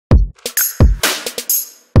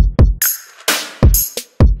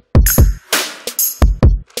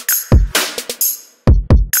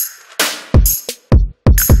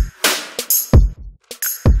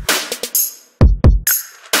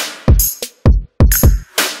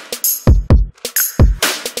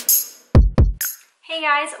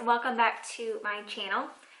guys, welcome back to my channel.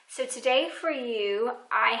 So today for you,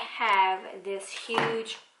 I have this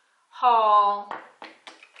huge haul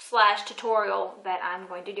slash tutorial that I'm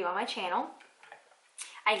going to do on my channel.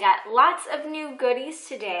 I got lots of new goodies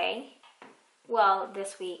today. Well,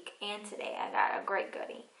 this week and today I got a great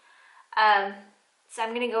goodie. So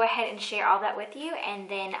I'm going to go ahead and share all that with you, and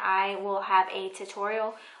then I will have a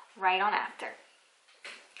tutorial right on after.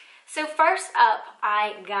 So first up,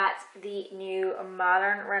 I got the new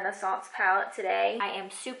Modern Renaissance palette today. I am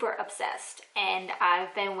super obsessed, and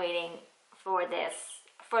I've been waiting for this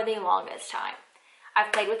for the longest time.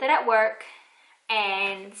 I've played with it at work,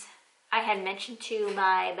 and I had mentioned to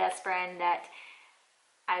my best friend that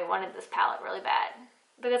I wanted this palette really bad.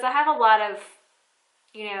 Because I have a lot of,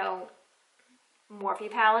 you know, Morphe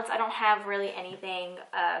palettes. I don't have really anything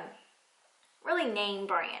really name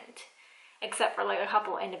brand, except for like a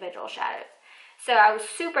couple individual shadows. So I was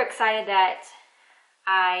super excited that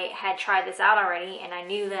I had tried this out already, and I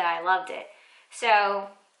knew that I loved it. So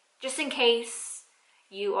just in case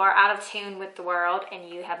you are out of tune with the world and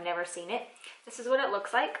you have never seen it, this is what it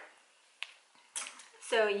looks like.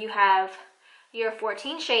 So you have your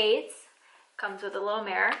 14 shades, comes with a little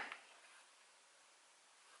mirror,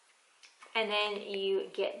 and then you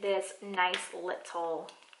get this nice little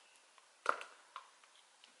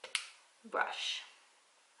brush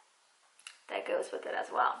that goes with it as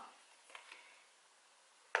well.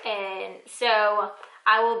 And so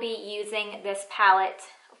I will be using this palette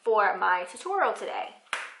for my tutorial today.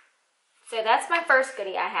 So that's my first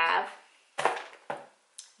goodie I have.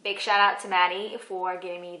 Big shout out to Maddie for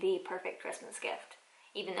giving me the perfect Christmas gift,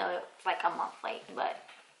 even though it's like a month late, but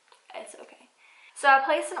it's okay. So I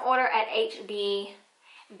placed an order at HB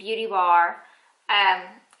Beauty Bar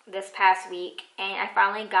this past week, and I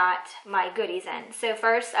finally got my goodies in. So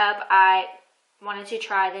first up, I wanted to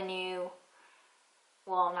try the new,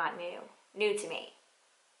 well, not new to me,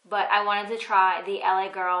 but I wanted to try the LA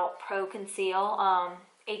Girl Pro Conceal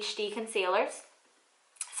HD concealers.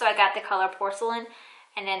 So I got the color Porcelain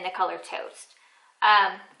and then the color Toast.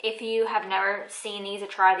 If you have never seen these or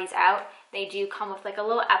tried these out, they do come with like a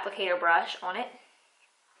little applicator brush on it.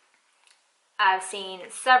 I've seen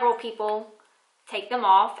several people take them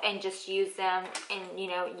off and just use them and, you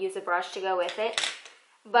know, use a brush to go with it.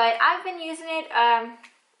 But I've been using it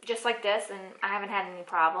just like this, and I haven't had any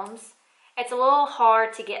problems. It's a little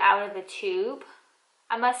hard to get out of the tube,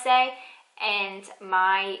 I must say, and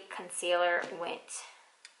my concealer went,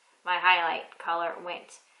 my highlight color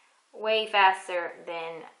went way faster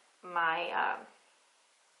than my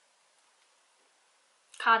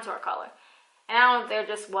contour color. And I don't know if there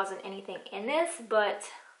just wasn't anything in this, but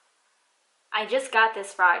I just got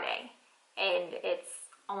this Friday and it's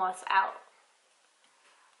almost out.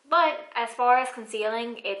 But as far as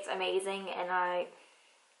concealing, it's amazing, and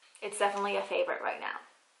it's definitely a favorite right now.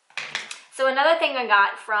 So another thing I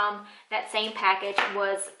got from that same package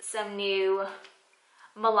was some new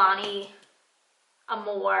Milani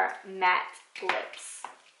Amore matte lips.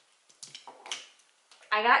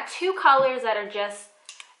 I got two colors that are just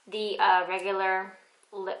the regular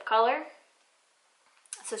lip color.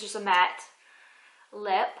 So it's just a matte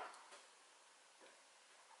lip,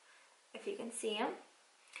 if you can see them.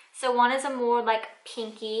 So one is a more like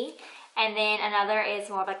pinky, and then another is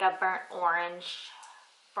more like a burnt orange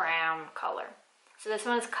brown color. So this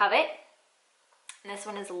one is Covet, and this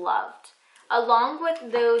one is Loved. Along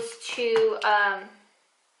with those two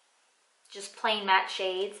just plain matte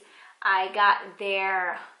shades, I got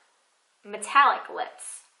their metallic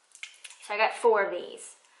lips. So I got 4 of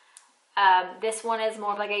these. This one is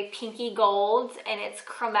more of like a pinky gold, and it's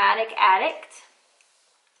Chromatic Addict.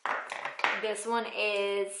 This one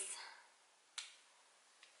is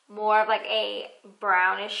more of like a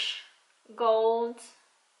brownish gold.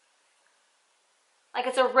 Like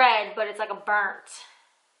it's a red, but it's like a burnt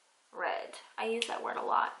red. I use that word a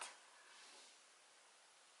lot.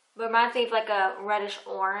 But it reminds me of like a reddish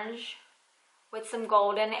orange with some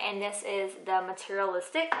golden, and this is the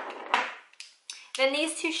Materialistic. Then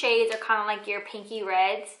these two shades are kind of like your pinky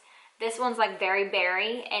reds. This one's like Very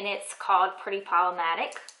Berry, and it's called Pretty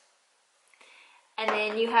Problematic. And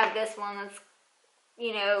then you have this one that's,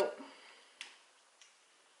 you know,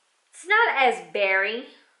 it's not as berry,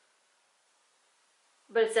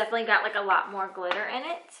 but it's definitely got like a lot more glitter in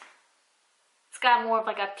it. It's got more of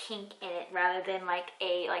like a pink in it rather than like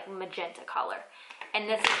a magenta color. And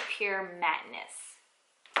this is pure matteness.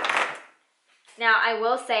 Now I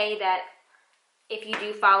will say that if you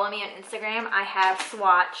do follow me on Instagram, I have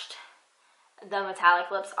swatched the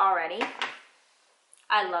metallic lips already.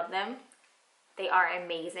 I love them. They are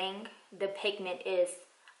amazing. The pigment is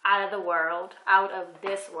out of the world, out of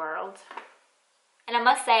this world. And I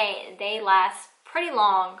must say, they last pretty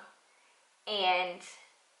long. And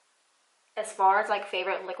as far as like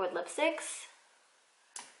favorite liquid lipsticks,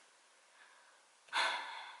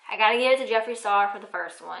 I gotta give it to Jeffree Star for the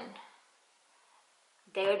first one.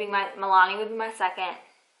 They would be Milani would be my second.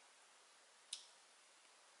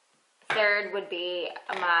 Third would be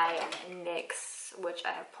my NYX, which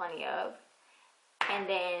I have plenty of. And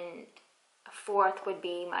then fourth would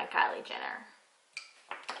be my Kylie Jenner.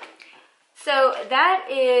 So that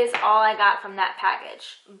is all I got from that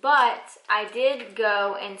package. But I did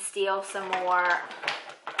go and steal some more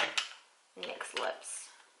NYX lips.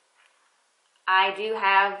 I do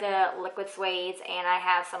have the liquid suedes and I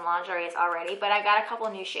have some lingeries already, but I got a couple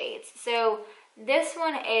new shades. So this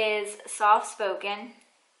one is Soft Spoken.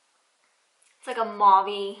 It's like a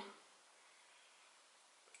mauve,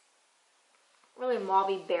 really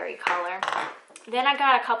mauve berry color. Then I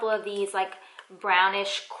got a couple of these like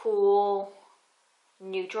brownish cool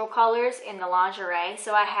neutral colors in the lingerie.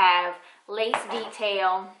 So I have Lace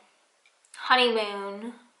Detail,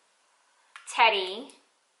 Honeymoon, Teddy,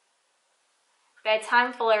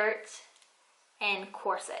 Bedtime Flirt, and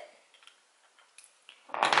Corset.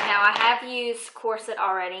 Now I have used Corset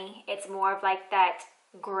already. It's more of like that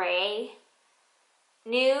gray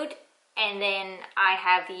nude, and then I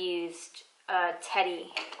have used Teddy.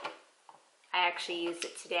 I actually used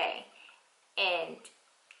it today, and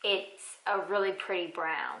it's a really pretty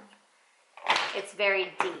brown. It's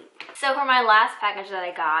very deep. So for my last package that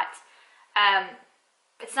I got,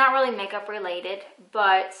 it's not really makeup related,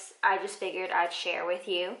 but I just figured I'd share with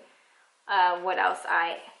you what else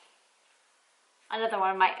another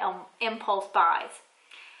one of my impulse buys.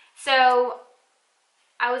 So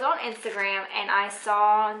I was on Instagram and I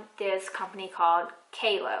saw this company called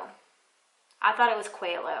Qalo. I thought it was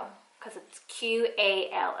Qualo because it's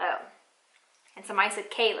Q-A-L-O. And somebody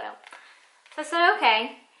said Qalo. So I said,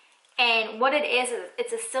 okay. And what it is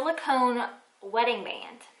it's a silicone wedding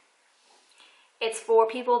band. It's for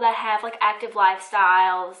people that have like active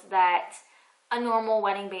lifestyles that a normal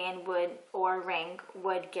wedding band would, or ring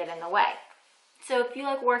would get in the way. So if you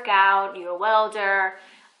like work out, you're a welder,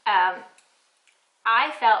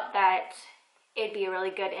 I felt that it'd be a really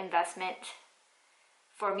good investment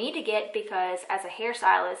for me to get because as a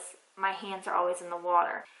hairstylist, my hands are always in the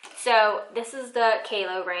water. So this is the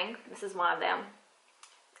Qalo ring. This is one of them.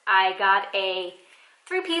 I got a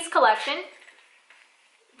 3-piece collection.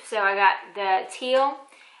 So I got the teal,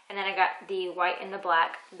 and then I got the white and the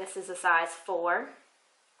black. This is a size 4.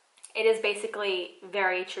 It is basically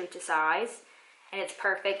very true to size, and it's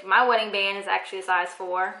perfect. My wedding band is actually a size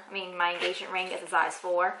 4. I mean, my engagement ring is a size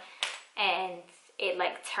 4, and it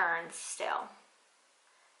like turns still.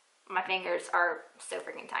 My fingers are so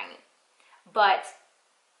freaking tiny. But,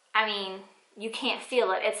 I mean, you can't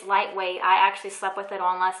feel it. It's lightweight. I actually slept with it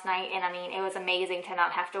on last night, and I mean, it was amazing to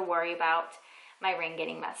not have to worry about my ring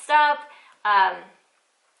getting messed up.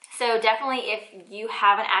 So definitely if you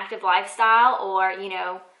have an active lifestyle, or you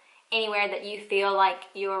know, anywhere that you feel like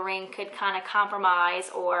your ring could kind of compromise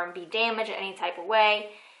or be damaged in any type of way,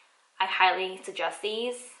 I highly suggest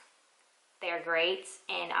these. They're great.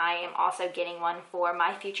 And I am also getting one for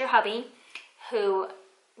my future hubby who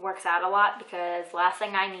works out a lot, because last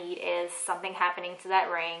thing I need is something happening to that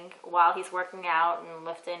ring while he's working out and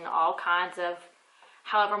lifting all kinds of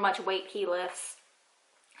however much weight he lifts.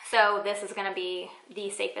 So this is going to be the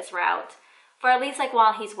safest route for at least like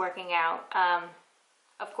while he's working out.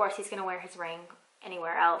 Of course he's going to wear his ring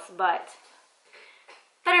anywhere else, but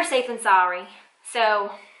better safe than sorry.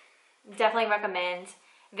 So definitely recommend.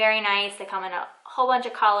 Very nice. They come in a whole bunch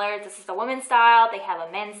of colors. This is the women's style. They have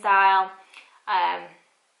a men's style.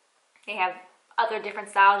 They have other different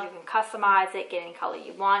styles. You can customize it, get any color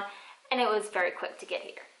you want, and it was very quick to get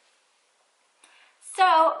here.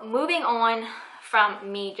 So moving on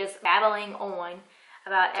from me just babbling on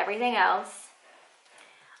about everything else,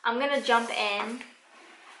 I'm going to jump in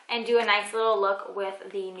and do a nice little look with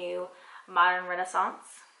the new Modern Renaissance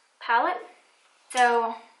palette.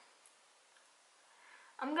 So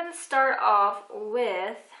I'm going to start off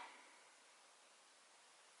with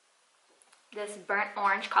this burnt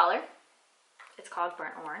orange color. It's called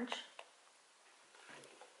burnt orange.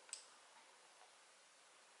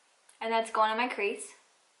 And that's going in my crease.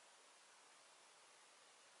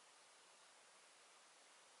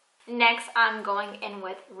 Next, I'm going in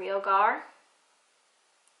with Real Gar.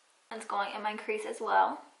 It's going in my crease as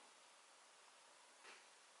well.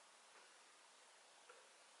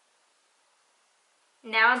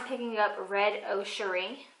 Now I'm picking up Red Eau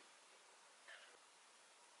Cherie.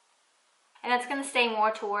 And that's going to stay more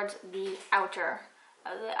towards the outer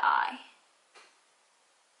of the eye.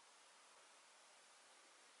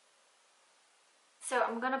 So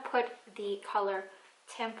I'm going to put the color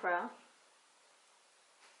Tempera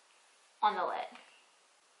on the lid.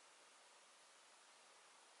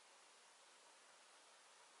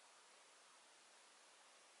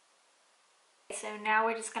 So now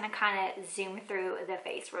we're just going to kind of zoom through the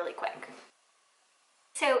face really quick.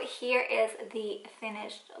 So here is the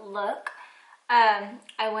finished look.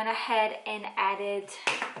 I went ahead and added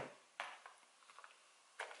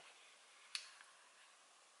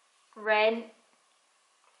red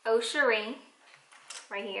Eau Cherie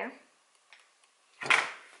right here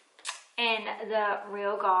and the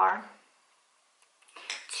Real Gar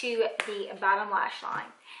to the bottom lash line.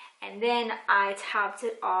 And then I topped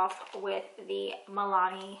it off with the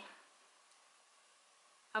Milani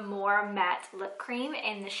Amore Matte Lip Cream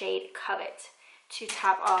in the shade Covet to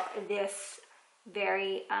top off this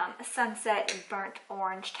very sunset burnt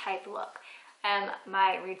orange type look.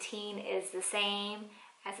 My routine is the same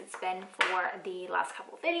as it's been for the last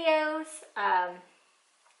couple of videos.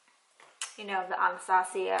 You know, the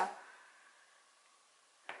Anastasia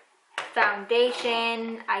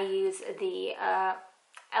foundation. I use the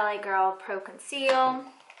LA Girl Pro Conceal,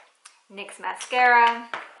 NYX mascara,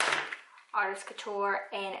 Artist Couture,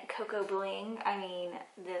 and Cocoa Bling. I mean,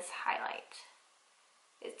 this highlight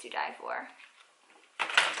is to die for.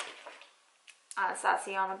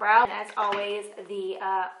 Anastasia on the brow. And as always, the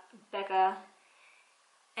Becca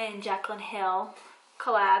and Jaclyn Hill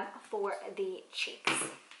collab for the cheeks.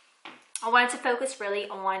 I wanted to focus really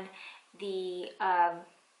on the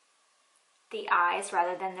eyes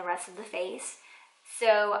rather than the rest of the face.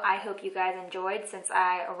 So I hope you guys enjoyed since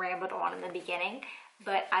I rambled on in the beginning.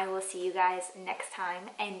 But I will see you guys next time.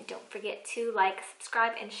 And don't forget to like,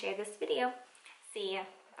 subscribe, and share this video. See ya.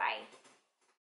 Bye.